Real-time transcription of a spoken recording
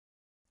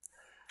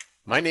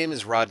My name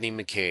is Rodney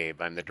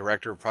McCabe. I'm the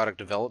Director of Product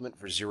Development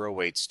for Zero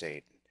Wait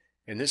State.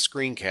 In this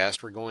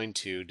screencast, we're going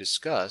to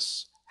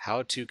discuss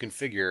how to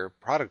configure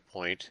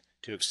ProductPoint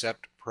to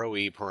accept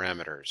ProE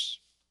parameters.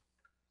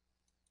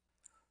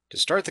 To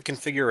start the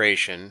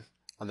configuration,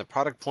 on the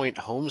ProductPoint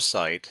home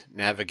site,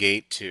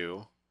 navigate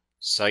to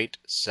Site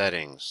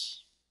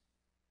Settings.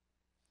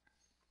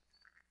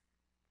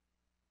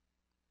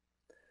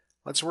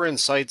 Once we're in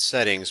Site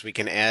Settings, we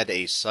can add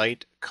a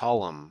site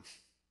column.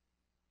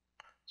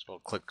 So we'll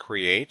click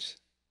Create.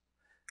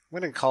 I'm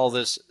going to call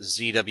this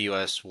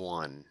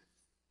ZWS1.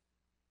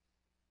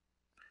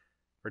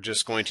 We're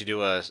just going to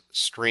do a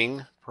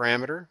string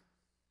parameter,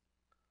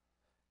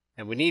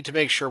 and we need to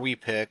make sure we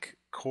pick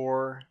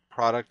core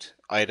product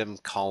item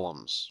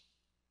columns.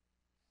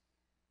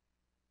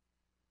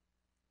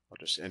 I'll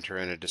just enter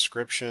in a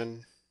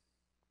description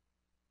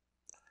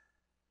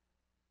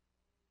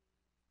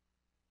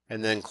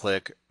and then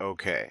click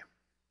OK.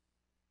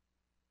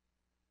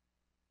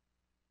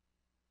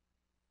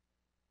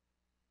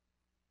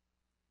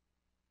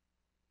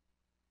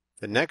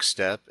 The next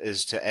step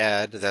is to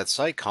add that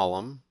site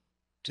column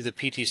to the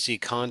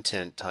PTC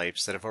content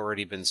types that have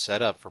already been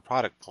set up for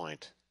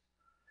ProductPoint.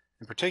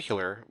 In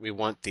particular, we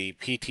want the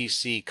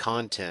PTC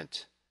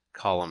content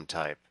column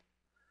type.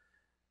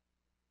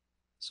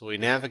 So we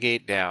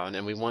navigate down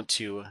and we want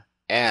to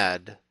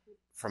add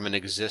from an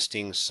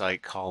existing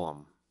site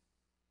column.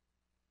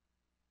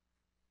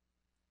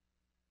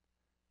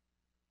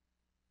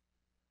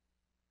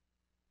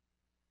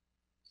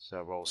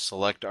 So we'll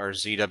select our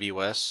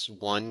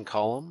ZWS1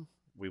 column,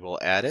 we will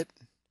add it,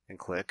 and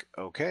click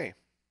OK.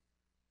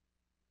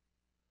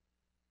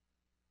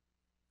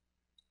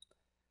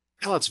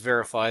 Now let's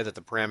verify that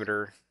the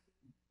parameter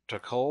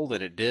took hold,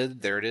 and it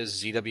did. There it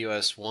is,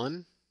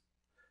 ZWS1.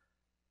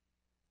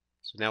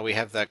 So now we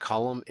have that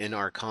column in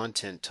our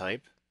content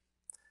type.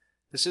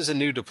 This is a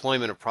new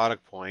deployment of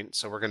ProductPoint,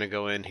 so we're going to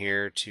go in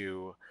here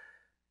to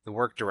the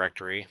work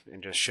directory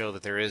and just show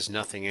that there is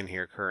nothing in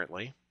here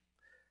currently.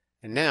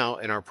 And now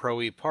in our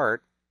ProE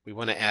part, we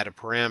want to add a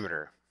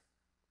parameter.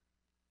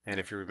 And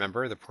if you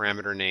remember, the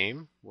parameter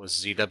name was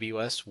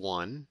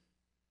ZWS1.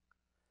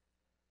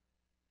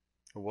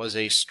 It was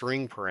a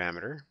string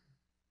parameter.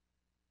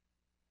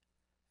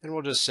 And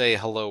we'll just say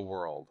hello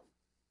world.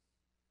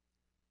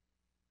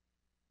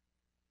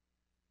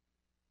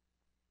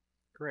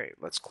 Great,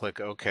 let's click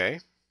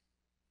OK.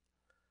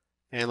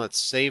 And let's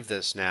save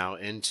this now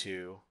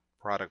into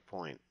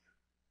ProductPoint.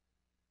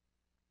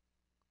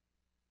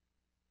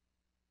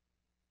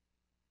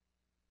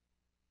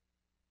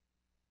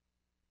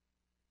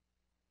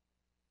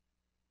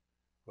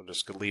 We'll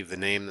just leave the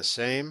name the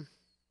same.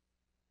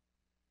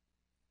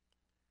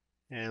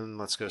 And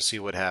let's go see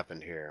what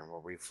happened here.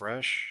 We'll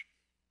refresh.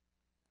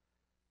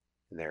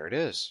 And there it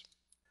is.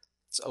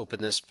 Let's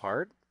open this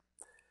part.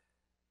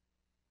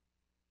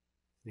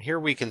 And here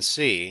we can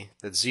see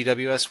that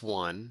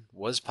ZWS1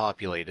 was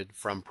populated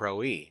from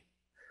ProE.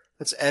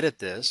 Let's edit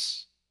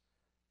this,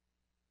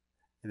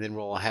 and then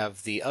we'll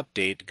have the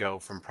update go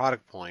from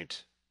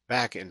ProductPoint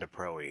back into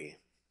ProE.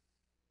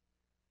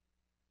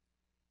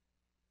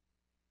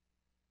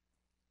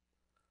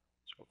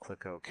 So we'll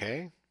click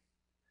OK,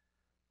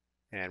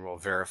 and we'll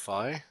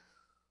verify.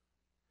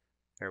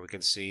 There we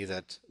can see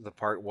that the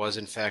part was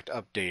in fact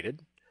updated.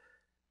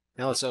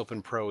 Now let's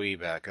open ProE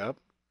back up,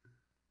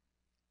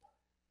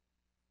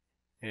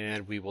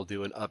 and we will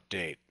do an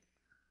update.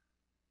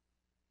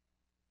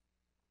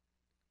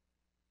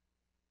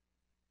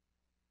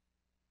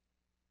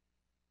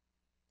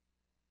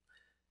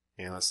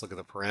 And let's look at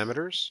the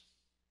parameters.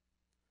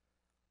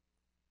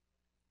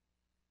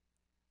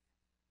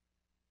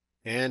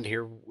 And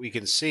here we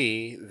can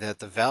see that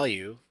the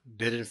value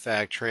did in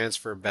fact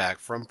transfer back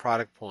from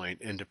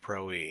ProductPoint into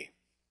ProE.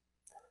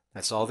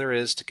 That's all there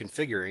is to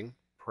configuring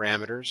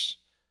parameters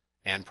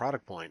and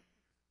ProductPoint.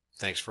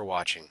 Thanks for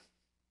watching.